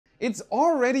It's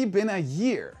already been a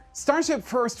year. Starship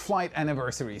first flight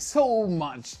anniversary, so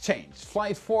much changed.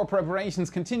 Flight 4 preparations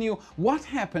continue. What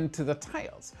happened to the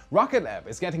tiles? Rocket Lab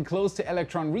is getting close to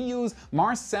Electron reuse,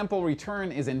 Mars sample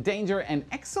return is in danger, and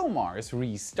ExoMars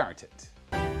restarted.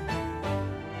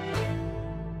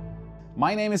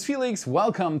 My name is Felix,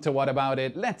 welcome to What About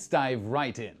It, let's dive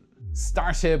right in.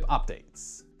 Starship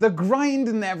updates. The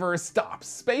grind never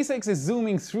stops. SpaceX is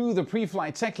zooming through the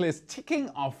pre-flight checklist, ticking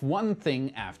off one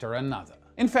thing after another.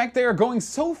 In fact, they are going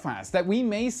so fast that we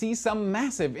may see some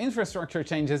massive infrastructure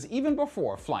changes even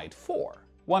before Flight 4.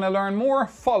 Want to learn more?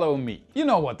 Follow me. You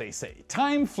know what they say,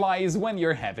 time flies when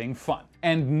you're having fun.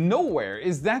 And nowhere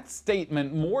is that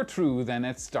statement more true than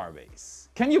at Starbase.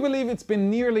 Can you believe it's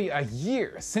been nearly a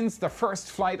year since the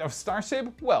first flight of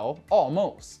Starship? Well,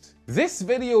 almost. This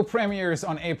video premieres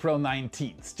on April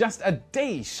 19th, just a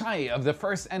day shy of the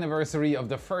first anniversary of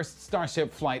the first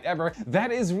Starship flight ever. That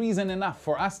is reason enough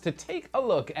for us to take a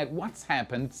look at what's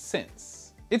happened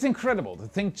since. It's incredible to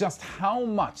think just how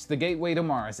much the Gateway to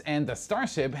Mars and the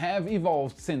Starship have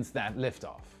evolved since that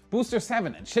liftoff. Booster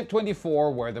 7 and Ship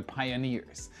 24 were the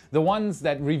pioneers, the ones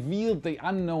that revealed the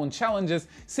unknown challenges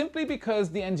simply because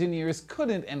the engineers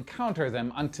couldn't encounter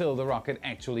them until the rocket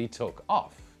actually took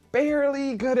off.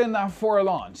 Barely good enough for a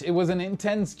launch, it was an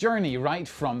intense journey right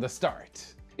from the start.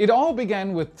 It all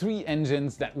began with 3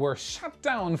 engines that were shut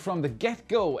down from the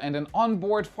get-go and an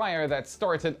onboard fire that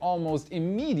started almost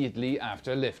immediately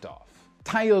after liftoff.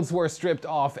 Tiles were stripped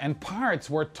off and parts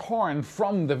were torn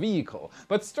from the vehicle,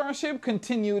 but Starship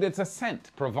continued its ascent,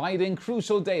 providing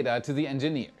crucial data to the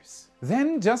engineers.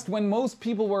 Then, just when most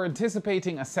people were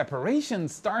anticipating a separation,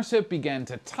 Starship began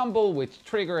to tumble, which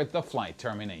triggered the flight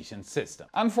termination system.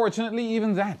 Unfortunately,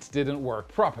 even that didn't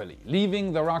work properly,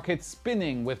 leaving the rocket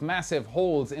spinning with massive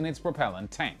holes in its propellant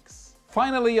tanks.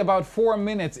 Finally, about 4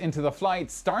 minutes into the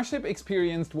flight, Starship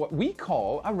experienced what we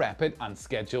call a rapid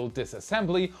unscheduled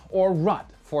disassembly, or RUD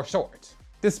for short.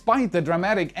 Despite the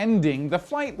dramatic ending, the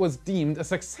flight was deemed a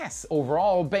success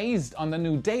overall based on the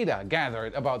new data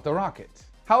gathered about the rocket.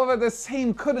 However, the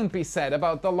same couldn't be said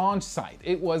about the launch site.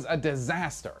 It was a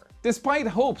disaster. Despite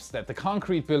hopes that the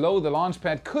concrete below the launch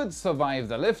pad could survive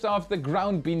the liftoff, the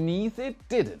ground beneath it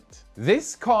didn't.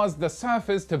 This caused the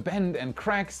surface to bend and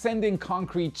crack, sending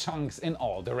concrete chunks in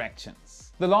all directions.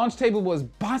 The launch table was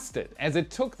busted, as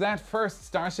it took that first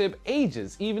Starship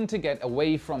ages even to get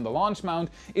away from the launch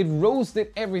mount. It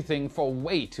roasted everything for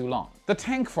way too long. The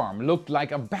tank farm looked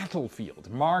like a battlefield,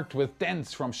 marked with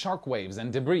dents from shockwaves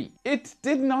and debris. It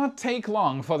did not take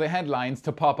long for the headlines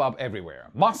to pop up everywhere.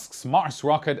 Musk's Mars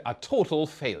rocket a total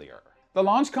failure. The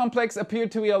launch complex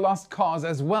appeared to be a lost cause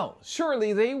as well.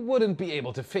 Surely they wouldn't be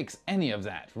able to fix any of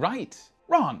that, right?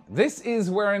 Wrong. This is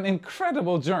where an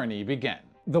incredible journey began.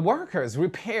 The workers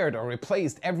repaired or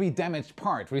replaced every damaged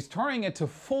part, restoring it to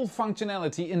full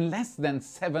functionality in less than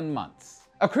 7 months.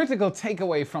 A critical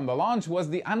takeaway from the launch was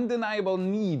the undeniable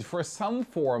need for some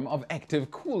form of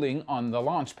active cooling on the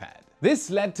launch pad.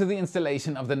 This led to the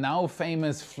installation of the now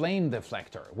famous flame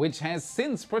deflector, which has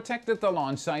since protected the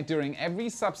launch site during every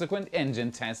subsequent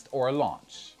engine test or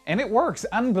launch. And it works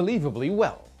unbelievably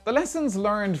well. The lessons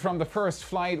learned from the first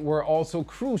flight were also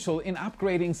crucial in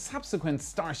upgrading subsequent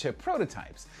Starship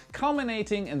prototypes,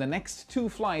 culminating in the next 2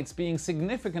 flights being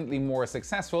significantly more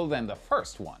successful than the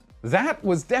first one. That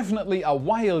was definitely a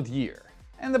wild year.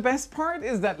 And the best part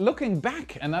is that looking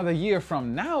back another year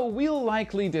from now, we'll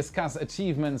likely discuss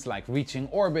achievements like reaching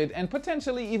orbit and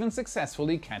potentially even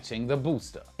successfully catching the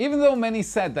booster. Even though many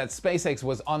said that SpaceX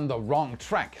was on the wrong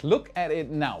track, look at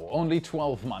it now, only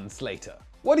 12 months later.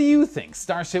 What do you think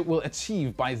Starship will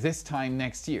achieve by this time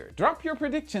next year? Drop your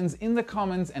predictions in the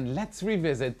comments and let's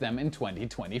revisit them in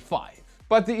 2025.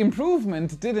 But the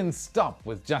improvement didn't stop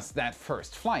with just that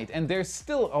first flight, and there's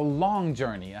still a long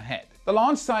journey ahead. The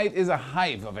launch site is a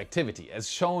hive of activity, as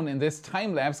shown in this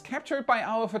time-lapse captured by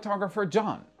our photographer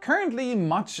John. Currently,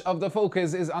 much of the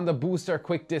focus is on the booster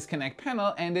quick disconnect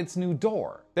panel and its new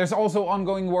door. There's also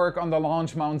ongoing work on the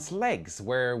launch mount's legs,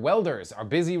 where welders are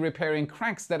busy repairing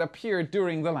cracks that appeared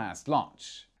during the last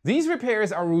launch. These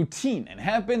repairs are routine and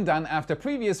have been done after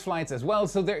previous flights as well,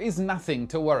 so there is nothing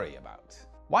to worry about.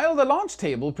 While the launch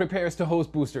table prepares to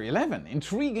host Booster 11,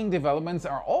 intriguing developments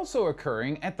are also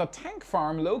occurring at the tank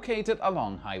farm located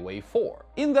along Highway 4.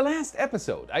 In the last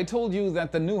episode, I told you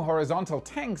that the new horizontal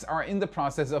tanks are in the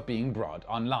process of being brought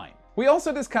online. We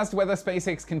also discussed whether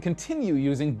SpaceX can continue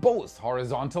using both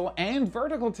horizontal and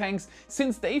vertical tanks,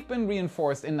 since they've been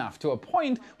reinforced enough to a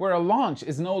point where a launch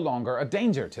is no longer a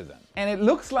danger to them. And it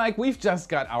looks like we've just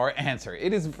got our answer.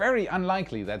 It is very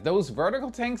unlikely that those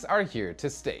vertical tanks are here to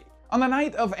stay. On the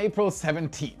night of April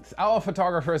 17th, our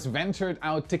photographers ventured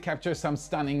out to capture some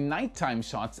stunning nighttime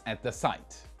shots at the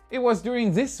site. It was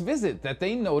during this visit that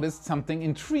they noticed something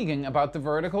intriguing about the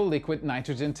vertical liquid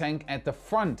nitrogen tank at the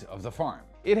front of the farm.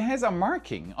 It has a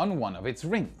marking on one of its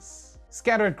rings.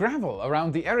 Scattered gravel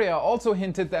around the area also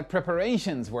hinted that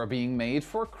preparations were being made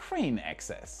for crane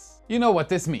access. You know what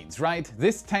this means, right?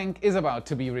 This tank is about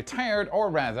to be retired, or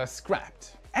rather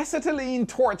scrapped. Acetylene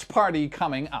torch party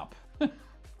coming up.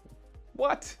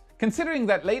 What? Considering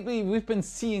that lately we've been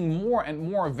seeing more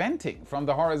and more venting from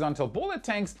the horizontal bullet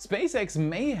tanks, SpaceX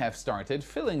may have started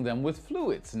filling them with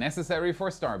fluids necessary for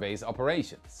Starbase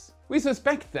operations. We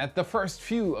suspect that the first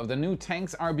few of the new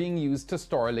tanks are being used to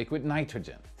store liquid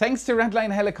nitrogen. Thanks to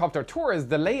Redline helicopter tours,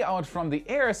 the layout from the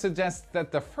air suggests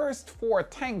that the first 4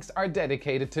 tanks are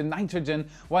dedicated to nitrogen,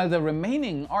 while the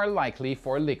remaining are likely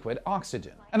for liquid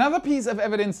oxygen. Another piece of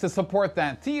evidence to support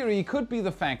that theory could be the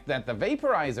fact that the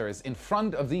vaporizers in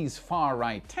front of these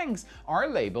far-right tanks are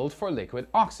labeled for liquid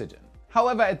oxygen.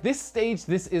 However, at this stage,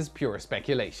 this is pure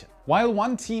speculation. While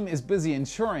one team is busy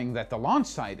ensuring that the launch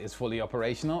site is fully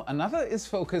operational, another is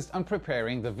focused on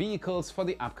preparing the vehicles for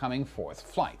the upcoming 4th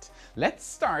flight. Let's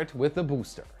start with the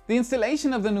booster. The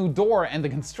installation of the new door and the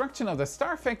construction of the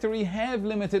Star Factory have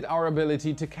limited our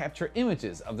ability to capture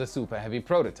images of the Super Heavy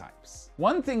prototypes.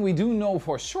 One thing we do know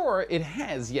for sure, it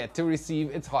has yet to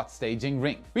receive its hot staging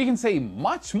ring. We can say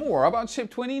much more about Ship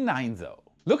 29 though.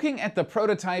 Looking at the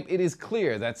prototype, it is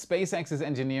clear that SpaceX's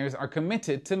engineers are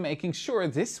committed to making sure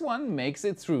this one makes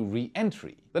it through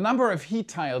re-entry. The number of heat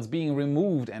tiles being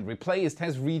removed and replaced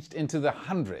has reached into the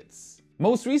hundreds.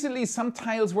 Most recently, some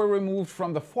tiles were removed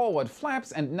from the forward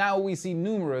flaps, and now we see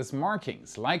numerous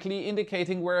markings, likely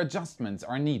indicating where adjustments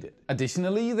are needed.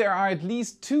 Additionally, there are at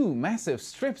least 2 massive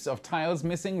strips of tiles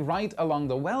missing right along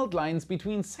the weld lines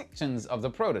between sections of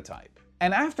the prototype.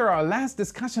 And after our last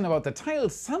discussion about the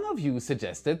tiles, some of you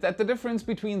suggested that the difference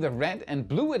between the red and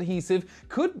blue adhesive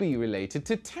could be related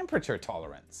to temperature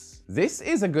tolerance. This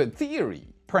is a good theory.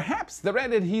 Perhaps the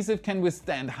red adhesive can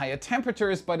withstand higher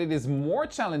temperatures, but it is more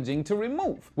challenging to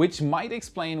remove, which might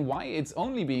explain why it's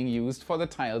only being used for the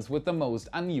tiles with the most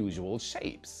unusual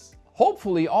shapes.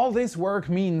 Hopefully all this work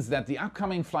means that the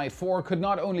upcoming Flight 4 could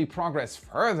not only progress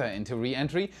further into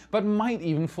re-entry, but might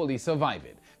even fully survive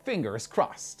it. Fingers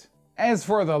crossed. As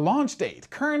for the launch date,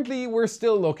 currently we're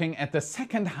still looking at the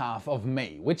second half of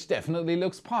May, which definitely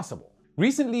looks possible.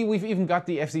 Recently we've even got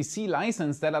the FCC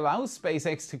license that allows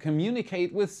SpaceX to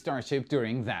communicate with Starship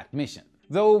during that mission.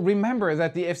 Though remember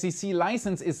that the FCC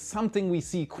license is something we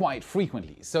see quite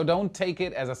frequently, so don't take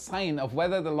it as a sign of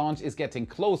whether the launch is getting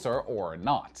closer or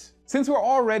not. Since we're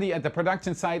already at the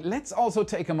production site, let's also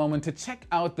take a moment to check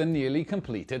out the nearly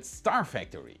completed Star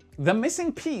Factory, the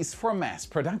missing piece for mass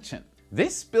production.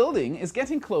 This building is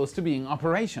getting close to being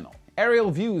operational.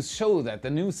 Aerial views show that the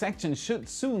new section should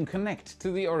soon connect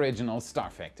to the original Star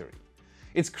Factory.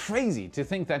 It's crazy to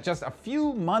think that just a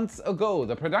few months ago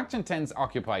the production tents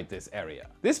occupied this area.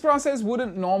 This process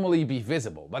wouldn't normally be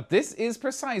visible, but this is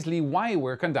precisely why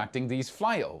we're conducting these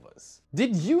flyovers.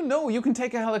 Did you know you can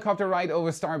take a helicopter ride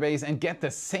over Starbase and get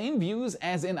the same views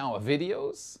as in our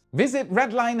videos? Visit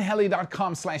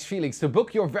redlineheli.com/Felix to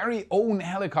book your very own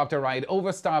helicopter ride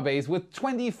over Starbase with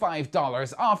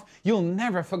 $25 off. You'll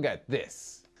never forget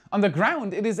this. On the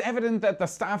ground, it is evident that the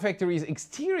Star Factory's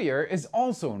exterior is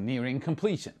also nearing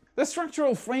completion. The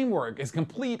structural framework is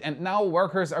complete, and now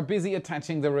workers are busy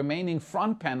attaching the remaining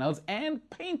front panels and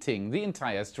painting the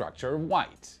entire structure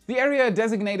white. The area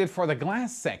designated for the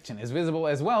glass section is visible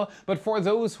as well, but for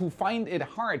those who find it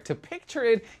hard to picture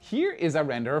it, here is a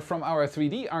render from our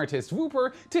 3D artist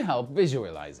Whooper to help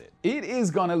visualize it. It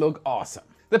is gonna look awesome.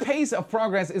 The pace of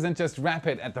progress isn't just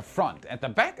rapid at the front. At the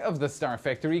back of the Star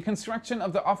Factory, construction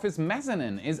of the office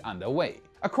mezzanine is underway.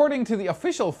 According to the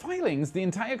official filings, the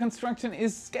entire construction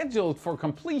is scheduled for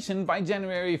completion by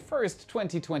January 1st,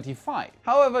 2025.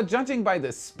 However, judging by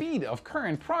the speed of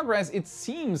current progress, it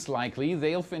seems likely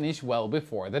they'll finish well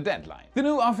before the deadline. The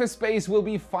new office space will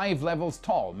be 5 levels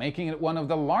tall, making it one of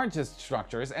the largest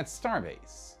structures at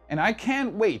Starbase. And I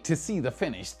can't wait to see the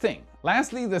finished thing.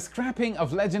 Lastly, the scrapping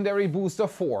of legendary Booster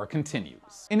 4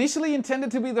 continues. Initially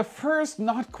intended to be the first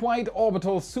not quite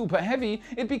orbital Super Heavy,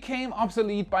 it became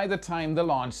obsolete by the time the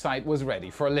launch site was ready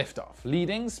for liftoff,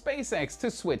 leading SpaceX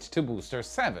to switch to Booster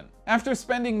 7. After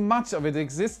spending much of its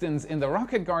existence in the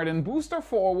rocket garden, Booster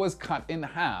 4 was cut in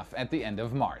half at the end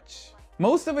of March.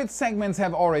 Most of its segments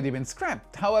have already been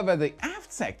scrapped, however the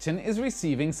aft section is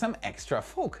receiving some extra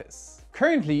focus.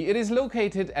 Currently, it is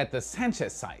located at the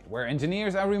Sanchez site, where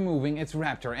engineers are removing its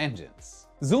Raptor engines.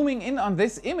 Zooming in on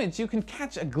this image, you can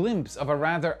catch a glimpse of a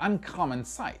rather uncommon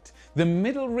sight. the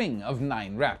middle ring of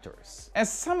 9 Raptors.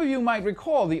 As some of you might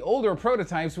recall, the older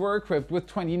prototypes were equipped with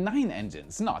 29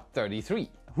 engines, not 33.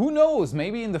 Who knows,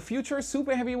 maybe in the future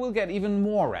Super Heavy will get even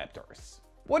more Raptors.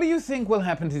 What do you think will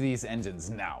happen to these engines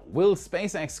now? Will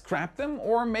SpaceX scrap them,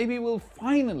 or maybe we'll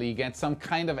finally get some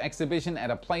kind of exhibition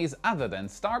at a place other than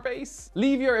Starbase?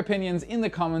 Leave your opinions in the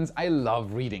comments, I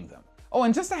love reading them. Oh,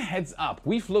 and just a heads up,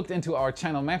 we've looked into our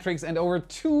channel metrics and over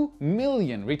 2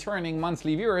 million returning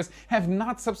monthly viewers have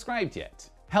not subscribed yet.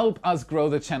 Help us grow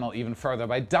the channel even further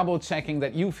by double checking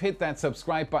that you've hit that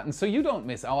subscribe button so you don't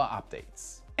miss our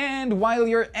updates. And while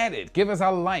you're at it, give us a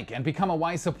like and become a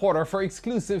wise supporter for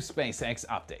exclusive SpaceX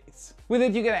updates. With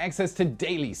it, you get access to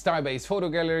daily Starbase photo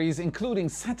galleries, including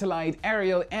satellite,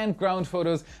 aerial and ground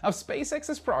photos of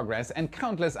SpaceX's progress and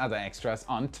countless other extras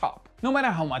on top. No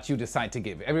matter how much you decide to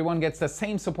give, everyone gets the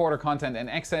same supporter content and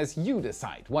access. You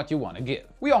decide what you want to give.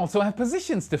 We also have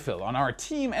positions to fill on our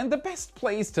team, and the best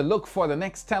place to look for the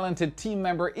next talented team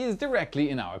member is directly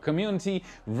in our community.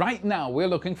 Right now we're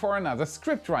looking for another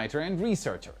scriptwriter and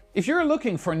researcher. If you're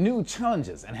looking for new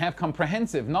challenges and have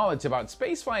comprehensive knowledge about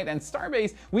spaceflight and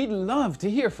Starbase, we'd love to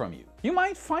hear from you. You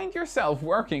might find yourself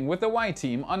working with the Y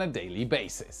team on a daily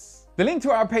basis. The link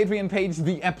to our Patreon page,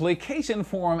 the application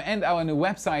form and our new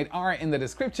website are in the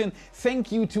description.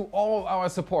 Thank you to all our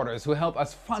supporters who help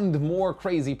us fund more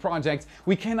crazy projects.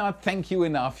 We cannot thank you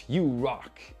enough, you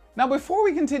rock! Now before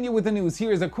we continue with the news,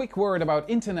 here's a quick word about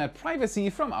internet privacy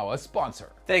from our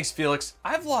sponsor. Thanks, Felix.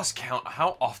 I've lost count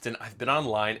how often I've been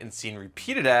online and seen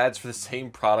repeated ads for the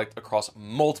same product across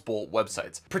multiple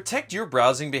websites. Protect your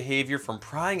browsing behavior from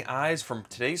prying eyes from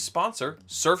today's sponsor,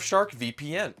 Surfshark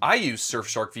VPN. I use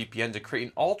Surfshark VPN to create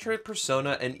an alternate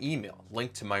persona and email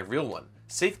linked to my real one,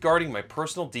 safeguarding my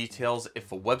personal details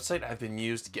if a website I've been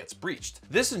used gets breached.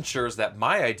 This ensures that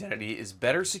my identity is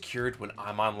better secured when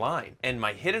I'm online, and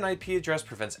my hidden IP address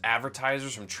prevents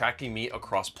advertisers from tracking me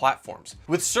across platforms.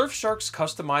 With Surfshark's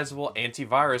customizable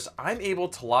antivirus, I'm able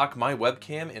to lock my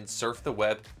webcam and surf the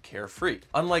web carefree.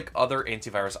 Unlike other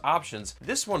antivirus options,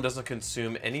 this one doesn't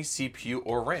consume any CPU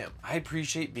or RAM. I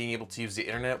appreciate being able to use the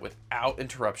internet without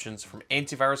interruptions from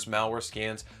antivirus malware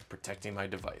scans protecting my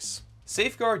device.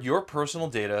 Safeguard your personal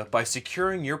data by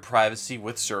securing your privacy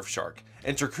with Surfshark.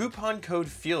 Enter coupon code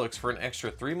FELIX for an extra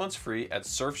 3 months free at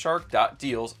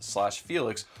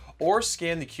surfshark.deals/Felix or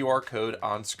scan the QR code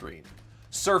on screen.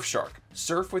 Surfshark,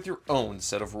 surf with your own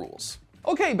set of rules.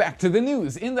 Okay, back to the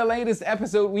news. In the latest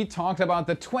episode, we talked about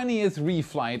the 20th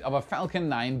reflight of a Falcon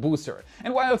 9 booster.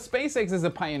 And while SpaceX is a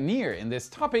pioneer in this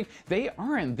topic, they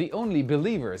aren't the only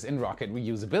believers in rocket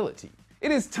reusability.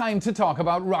 It is time to talk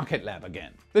about Rocket Lab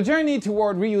again. The journey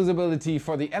toward reusability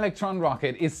for the Electron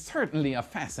rocket is certainly a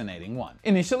fascinating one.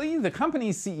 Initially, the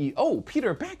company's CEO,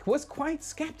 Peter Beck, was quite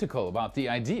skeptical about the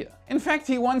idea. In fact,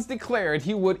 he once declared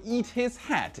he would eat his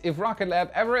hat if Rocket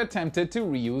Lab ever attempted to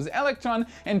reuse Electron,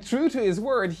 and true to his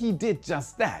word, he did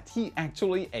just that. He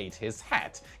actually ate his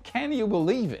hat. Can you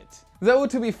believe it? Though,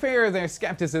 to be fair, their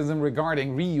skepticism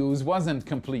regarding reuse wasn't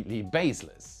completely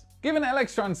baseless. Given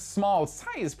Electron's small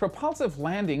size, propulsive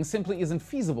landing simply isn't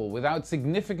feasible without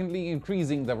significantly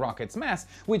increasing the rocket's mass,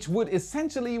 which would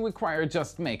essentially require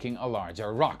just making a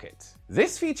larger rocket.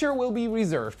 This feature will be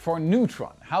reserved for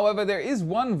Neutron. However, there is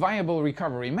one viable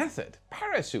recovery method: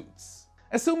 parachutes.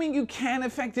 Assuming you can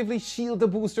effectively shield the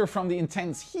booster from the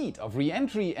intense heat of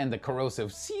re-entry and the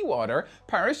corrosive seawater,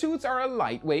 parachutes are a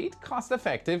lightweight,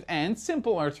 cost-effective, and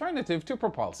simple alternative to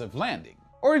propulsive landing.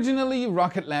 Originally,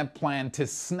 Rocket Lab planned to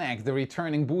snag the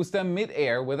returning booster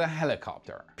mid-air with a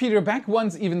helicopter. Peter Beck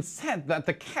once even said that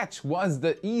the catch was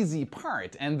the easy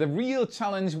part and the real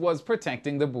challenge was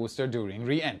protecting the booster during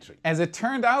re-entry. As it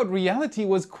turned out, reality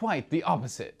was quite the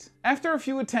opposite. After a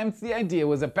few attempts, the idea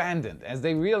was abandoned as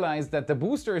they realized that the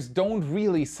boosters don't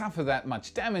really suffer that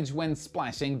much damage when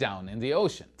splashing down in the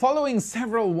ocean. Following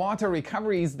several water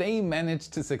recoveries, they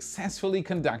managed to successfully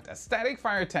conduct a static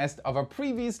fire test of a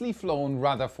previously flown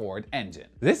Rutherford engine.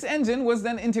 This engine was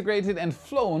then integrated and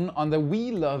flown on the We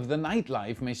Love the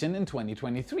Nightlife mission in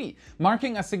 2023,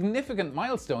 marking a significant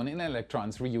milestone in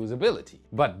Electron's reusability.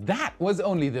 But that was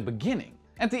only the beginning.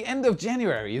 At the end of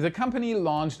January, the company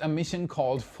launched a mission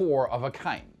called 4 of a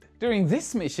Kind. During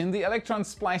this mission, the Electron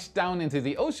splashed down into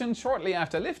the ocean shortly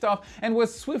after liftoff and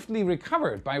was swiftly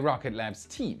recovered by Rocket Lab's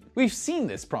team. We've seen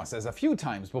this process a few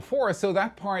times before, so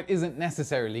that part isn't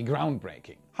necessarily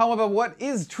groundbreaking. However, what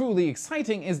is truly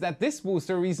exciting is that this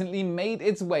booster recently made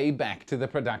its way back to the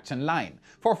production line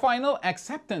for final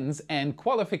acceptance and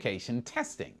qualification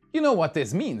testing. You know what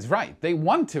this means, right? They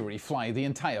want to refly the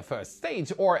entire first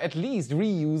stage, or at least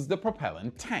reuse the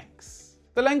propellant tanks.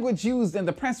 The language used in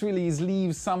the press release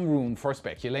leaves some room for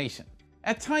speculation.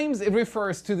 At times it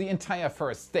refers to the entire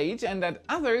first stage, and at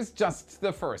others just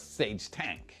the first stage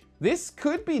tank. This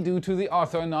could be due to the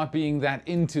author not being that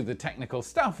into the technical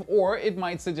stuff, or it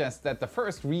might suggest that the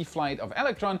first reflight of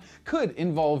Electron could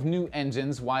involve new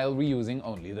engines while reusing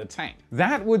only the tank.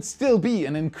 That would still be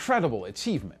an incredible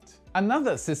achievement.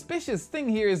 Another suspicious thing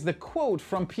here is the quote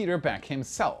from Peter Beck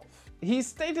himself. He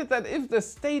stated that if the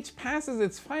stage passes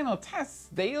its final tests,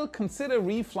 they'll consider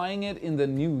reflying it in the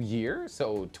new year,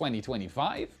 so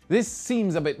 2025. This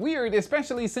seems a bit weird,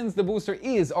 especially since the booster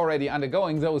is already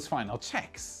undergoing those final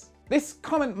checks. This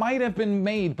comment might have been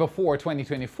made before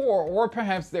 2024, or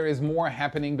perhaps there is more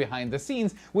happening behind the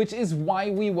scenes, which is why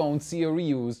we won't see a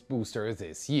reused booster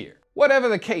this year. Whatever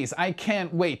the case, I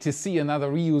can't wait to see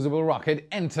another reusable rocket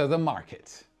enter the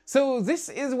market. So this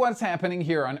is what's happening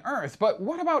here on Earth, but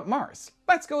what about Mars?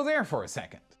 Let's go there for a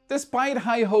second. Despite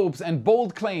high hopes and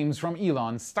bold claims from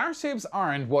Elon, starships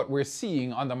aren't what we're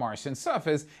seeing on the Martian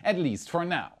surface, at least for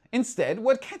now. Instead,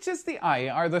 what catches the eye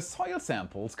are the soil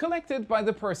samples collected by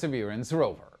the Perseverance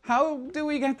rover. How do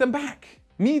we get them back?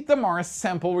 Meet the Mars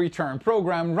Sample Return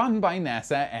Program run by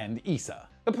NASA and ESA.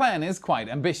 The plan is quite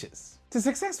ambitious. To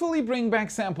successfully bring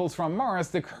back samples from Mars,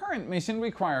 the current mission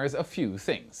requires a few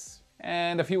things.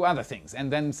 And a few other things,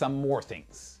 and then some more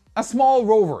things. A small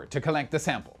rover to collect the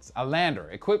samples, a lander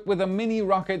equipped with a mini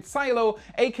rocket silo,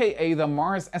 aka the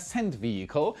Mars Ascent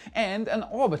Vehicle, and an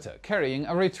orbiter carrying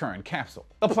a return capsule.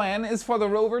 The plan is for the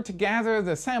rover to gather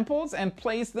the samples and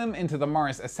place them into the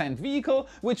Mars Ascent Vehicle,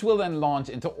 which will then launch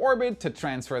into orbit to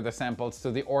transfer the samples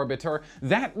to the orbiter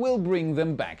that will bring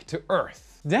them back to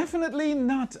Earth. Definitely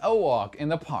not a walk in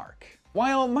the park.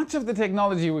 While much of the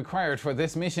technology required for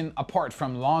this mission, apart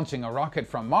from launching a rocket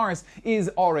from Mars, is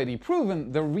already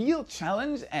proven, the real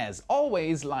challenge, as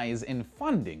always, lies in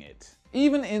funding it.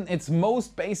 Even in its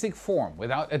most basic form,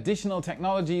 without additional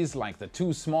technologies like the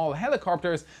two small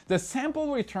helicopters, the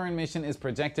sample return mission is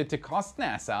projected to cost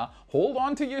NASA, hold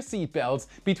on to your seatbelts,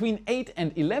 between $8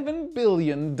 and $11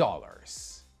 billion.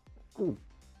 Ooh.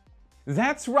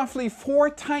 That's roughly 4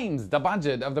 times the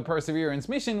budget of the Perseverance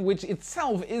mission, which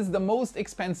itself is the most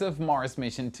expensive Mars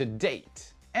mission to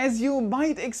date. As you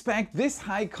might expect, this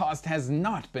high cost has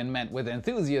not been met with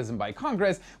enthusiasm by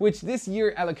Congress, which this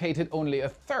year allocated only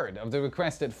 1/3 of the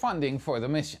requested funding for the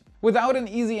mission. Without an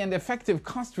easy and effective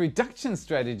cost reduction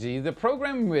strategy, the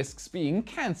program risks being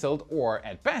cancelled or,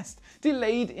 at best,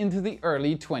 delayed into the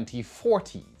early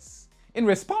 2040s. In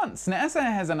response, NASA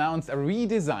has announced a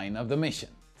redesign of the mission.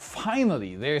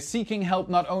 Finally, they're seeking help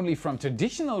not only from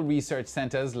traditional research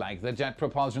centers like the Jet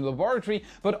Propulsion Laboratory,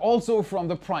 but also from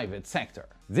the private sector.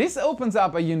 This opens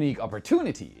up a unique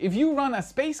opportunity. If you run a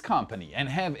space company and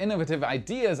have innovative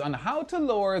ideas on how to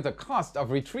lower the cost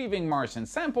of retrieving Martian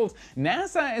samples,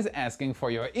 NASA is asking for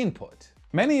your input.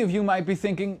 Many of you might be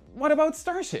thinking, what about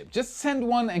Starship? Just send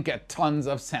one and get tons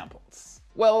of samples.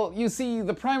 Well, you see,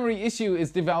 the primary issue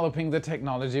is developing the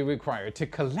technology required to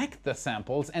collect the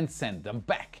samples and send them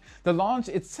back. The launch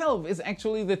itself is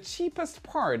actually the cheapest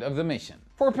part of the mission.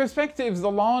 For perspective, the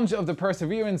launch of the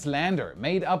Perseverance lander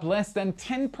made up less than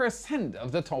 10%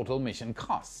 of the total mission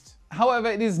cost. However,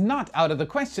 it is not out of the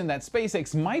question that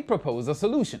SpaceX might propose a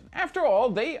solution. After all,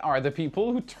 they are the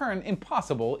people who turn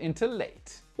impossible into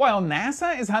late. While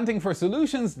NASA is hunting for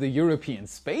solutions, the European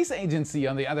Space Agency,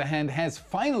 on the other hand, has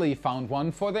finally found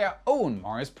one for their own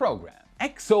Mars program.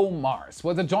 ExoMars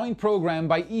was a joint program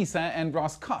by ESA and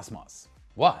Roscosmos.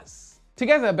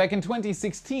 Together, back in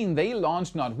 2016, they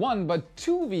launched not one, but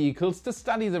 2 vehicles to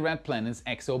study the red planet's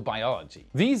exobiology.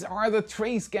 These are the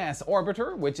Trace Gas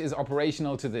Orbiter, which is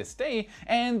operational to this day,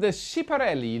 and the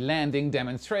Schiaparelli landing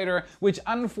demonstrator, which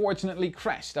unfortunately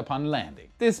crashed upon landing.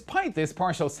 Despite this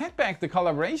partial setback, the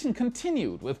collaboration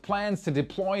continued with plans to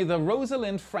deploy the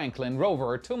Rosalind Franklin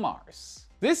rover to Mars.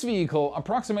 This vehicle,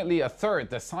 approximately 1/3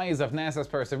 the size of NASA's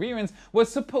Perseverance, was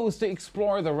supposed to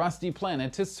explore the rusty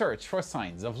planet to search for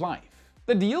signs of life.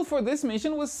 The deal for this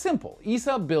mission was simple.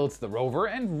 ESA builds the rover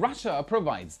and Russia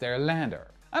provides their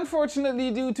lander.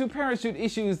 Unfortunately, due to parachute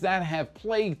issues that have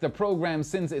plagued the program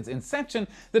since its inception,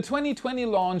 the 2020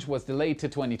 launch was delayed to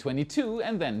 2022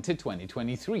 and then to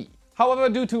 2023. However,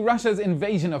 due to Russia's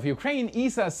invasion of Ukraine,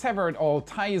 ESA severed all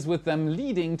ties with them,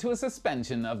 leading to a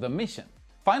suspension of the mission.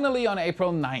 Finally, on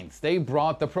April 9th, they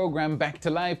brought the program back to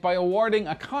life by awarding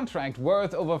a contract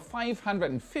worth over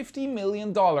 $550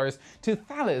 million to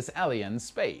Thales Alliance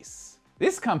Space.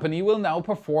 This company will now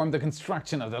perform the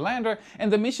construction of the lander,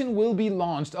 and the mission will be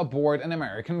launched aboard an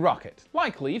American rocket,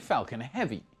 likely Falcon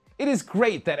Heavy. It is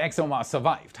great that ExoMars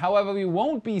survived, however we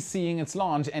won't be seeing its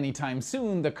launch anytime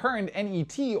soon. The current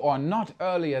NET, or not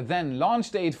earlier than, launch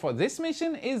date for this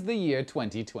mission is the year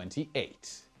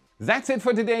 2028. That's it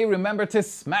for today. Remember to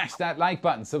smash that like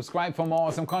button, subscribe for more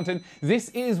awesome content. This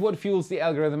is what fuels the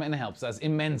algorithm and helps us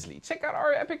immensely. Check out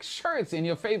our epic shirts in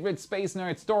your favorite Space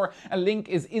Nerd store. A link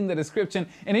is in the description.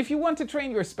 And if you want to train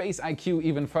your space IQ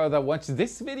even further, watch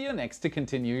this video next to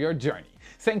continue your journey.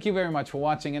 Thank you very much for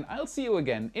watching, and I'll see you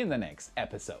again in the next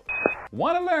episode.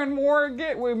 Want to learn more?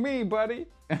 Get with me, buddy.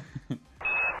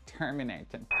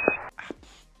 Terminator.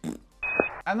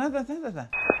 Another.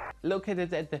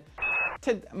 Located at the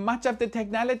much of the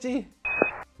technology.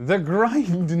 The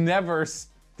grind never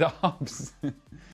stops.